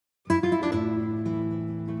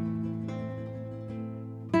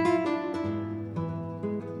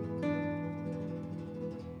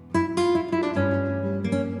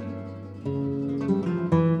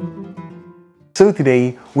So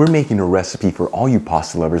today, we're making a recipe for all you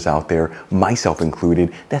pasta lovers out there, myself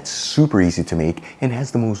included, that's super easy to make and has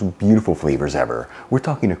the most beautiful flavors ever. We're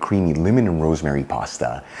talking a creamy lemon and rosemary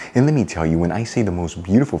pasta. And let me tell you, when I say the most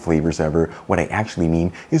beautiful flavors ever, what I actually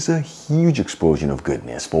mean is a huge explosion of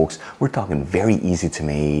goodness, folks. We're talking very easy to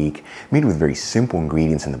make, made with very simple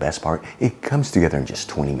ingredients, and the best part, it comes together in just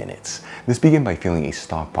 20 minutes. Let's begin by filling a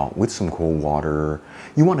stock pot with some cold water.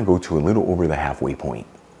 You want to go to a little over the halfway point.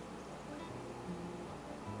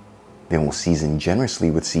 Then we'll season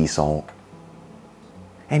generously with sea salt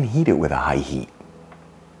and heat it with a high heat.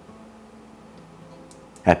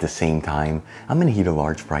 At the same time, I'm going to heat a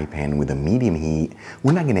large fry pan with a medium heat.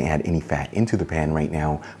 We're not going to add any fat into the pan right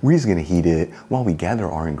now. We're just going to heat it while we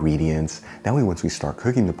gather our ingredients. That way, once we start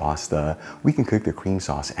cooking the pasta, we can cook the cream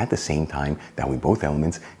sauce at the same time. That way, both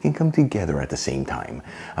elements can come together at the same time.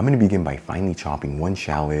 I'm going to begin by finely chopping one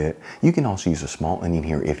shallot. You can also use a small onion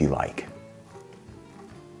here if you like.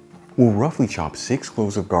 We'll roughly chop 6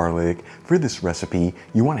 cloves of garlic. For this recipe,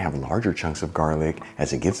 you want to have larger chunks of garlic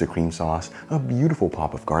as it gives the cream sauce a beautiful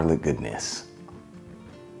pop of garlic goodness.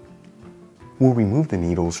 We'll remove the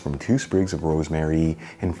needles from 2 sprigs of rosemary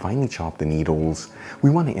and finely chop the needles. We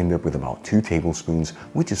want to end up with about 2 tablespoons,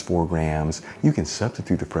 which is 4 grams. You can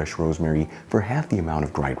substitute the fresh rosemary for half the amount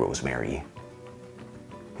of dried rosemary.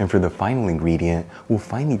 And for the final ingredient, we'll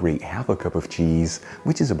finely grate half a cup of cheese,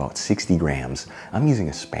 which is about 60 grams. I'm using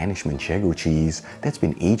a Spanish Manchego cheese that's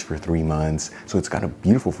been aged for 3 months, so it's got a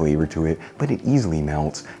beautiful flavor to it, but it easily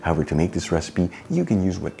melts. However, to make this recipe, you can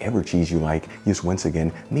use whatever cheese you like. Just once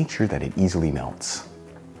again, make sure that it easily melts.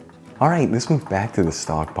 Alright, let's move back to the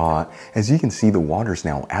stock pot. As you can see, the water's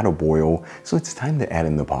now at a boil, so it's time to add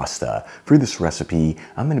in the pasta. For this recipe,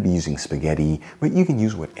 I'm going to be using spaghetti, but you can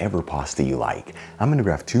use whatever pasta you like. I'm going to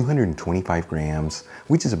grab 225 grams,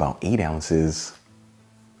 which is about 8 ounces,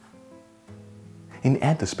 and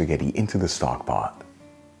add the spaghetti into the stock pot.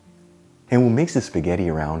 And we'll mix the spaghetti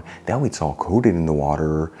around, that way it's all coated in the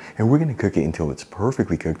water, and we're going to cook it until it's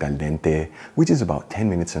perfectly cooked al dente, which is about 10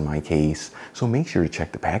 minutes in my case, so make sure to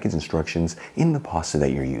check the package instructions in the pasta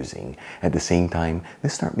that you're using. At the same time,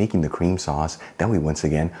 let's start making the cream sauce, that way once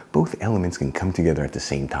again, both elements can come together at the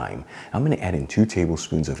same time. I'm going to add in 2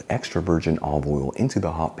 tablespoons of extra virgin olive oil into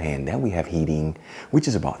the hot pan that we have heating, which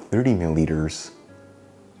is about 30 milliliters.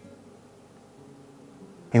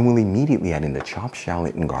 And we'll immediately add in the chopped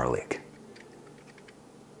shallot and garlic.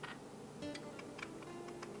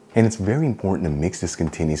 And it's very important to mix this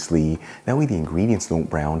continuously, that way the ingredients don't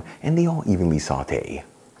brown and they all evenly saute.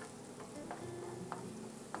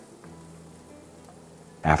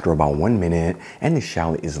 After about 1 minute and the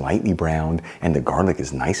shallot is lightly browned and the garlic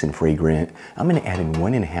is nice and fragrant, I'm going to add in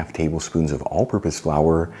 1.5 tablespoons of all-purpose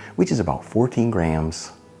flour, which is about 14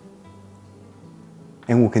 grams.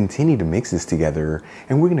 And we'll continue to mix this together,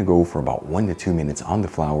 and we're going to go for about 1 to 2 minutes on the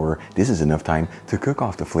flour. This is enough time to cook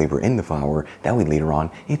off the flavor in the flour, that way later on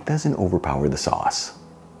it doesn't overpower the sauce.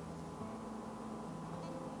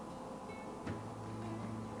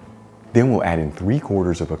 Then we'll add in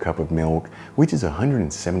 3/4 cup of milk, which is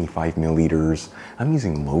 175 milliliters. I'm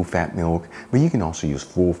using low-fat milk, but you can also use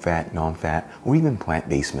full-fat, non-fat, or even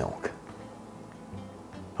plant-based milk.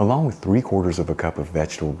 Along with 3/4 cup of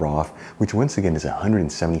vegetable broth, which once again is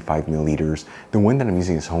 175 milliliters. The one that I'm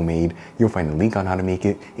using is homemade. You'll find a link on how to make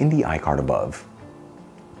it in the iCard above.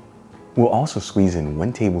 We'll also squeeze in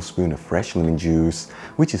 1 tablespoon of fresh lemon juice,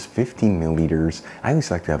 which is 15 milliliters. I always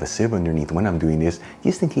like to have a sieve underneath when I'm doing this,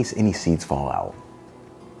 just in case any seeds fall out.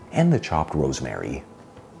 And the chopped rosemary.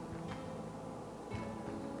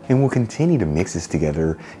 And we'll continue to mix this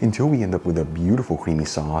together until we end up with a beautiful creamy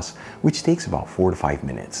sauce, which takes about 4 to 5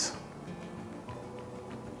 minutes.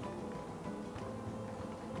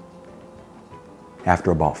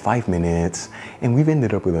 After about 5 minutes, and we've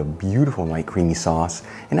ended up with a beautiful light creamy sauce.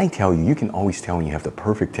 And I tell you, you can always tell when you have the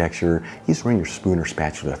perfect texture. You just run your spoon or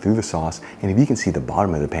spatula through the sauce, and if you can see the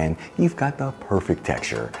bottom of the pan, you've got the perfect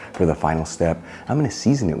texture. For the final step, I'm going to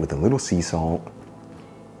season it with a little sea salt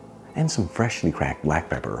and some freshly cracked black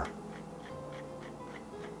pepper.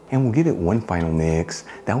 And we'll give it one final mix,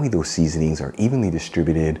 that way those seasonings are evenly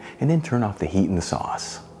distributed, and then turn off the heat in the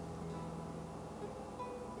sauce.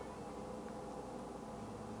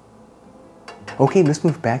 Okay, let's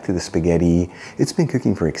move back to the spaghetti. It's been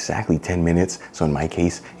cooking for exactly 10 minutes, so in my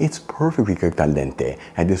case, it's perfectly cooked al dente.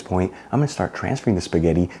 At this point, I'm going to start transferring the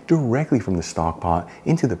spaghetti directly from the stock pot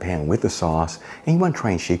into the pan with the sauce, and you want to try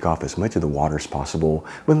and shake off as much of the water as possible.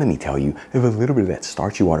 But let me tell you, if a little bit of that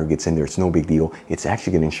starchy water gets in there, it's no big deal. It's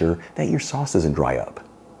actually going to ensure that your sauce doesn't dry up.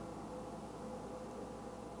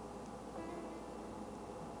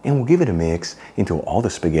 and we'll give it a mix until all the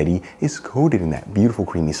spaghetti is coated in that beautiful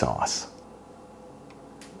creamy sauce.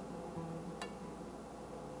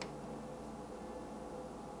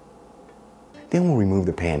 Then we'll remove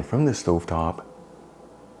the pan from the stovetop,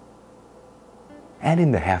 add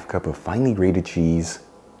in the half cup of finely grated cheese,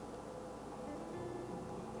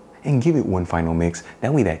 and give it one final mix.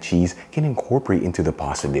 That way that cheese can incorporate into the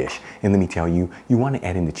pasta dish. And let me tell you, you want to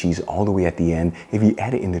add in the cheese all the way at the end. If you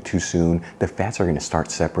add it in there too soon, the fats are going to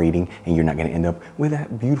start separating and you're not going to end up with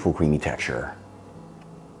that beautiful creamy texture.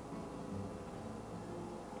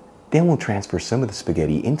 Then we'll transfer some of the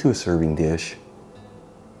spaghetti into a serving dish.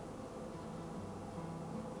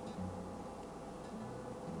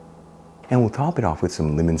 And we'll top it off with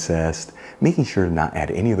some lemon zest, making sure to not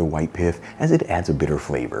add any of the white pith as it adds a bitter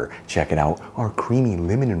flavor. Check it out, our creamy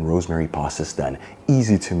lemon and rosemary pasta is done.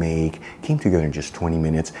 Easy to make, came together in just 20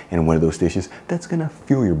 minutes, and one of those dishes that's gonna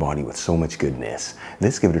fill your body with so much goodness.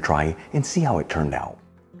 Let's give it a try and see how it turned out.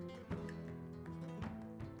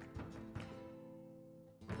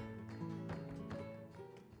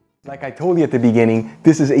 Like I told you at the beginning,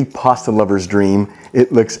 this is a pasta lover's dream.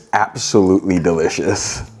 It looks absolutely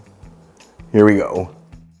delicious. Here we go.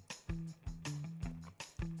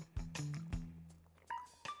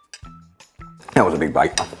 That was a big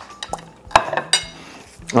bite.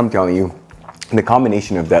 I'm telling you, the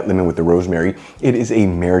combination of that lemon with the rosemary, it is a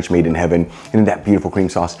marriage made in heaven. And that beautiful cream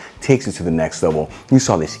sauce takes it to the next level. You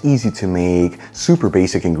saw this easy to make, super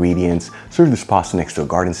basic ingredients. Serve this pasta next to a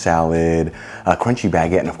garden salad, a crunchy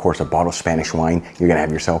baguette, and of course a bottle of Spanish wine. You're gonna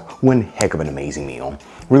have yourself one heck of an amazing meal.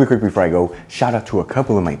 Really quick before I go, shout out to a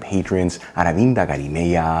couple of my patrons, Aravinda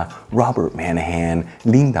Garimea, Robert Manahan,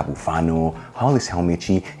 Linda Bufano, Hollis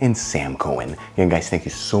Helmici, and Sam Cohen. Again guys, thank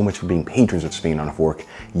you so much for being patrons of Spain on a Fork.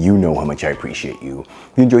 You know how much I appreciate you.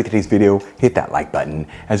 If you enjoyed today's video, hit that like button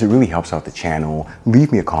as it really helps out the channel.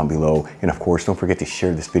 Leave me a comment below, and of course don't forget to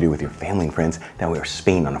share this video with your family and friends. That way our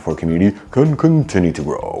Spain on a Fork community can continue to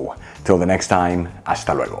grow. Till the next time,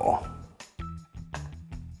 hasta luego.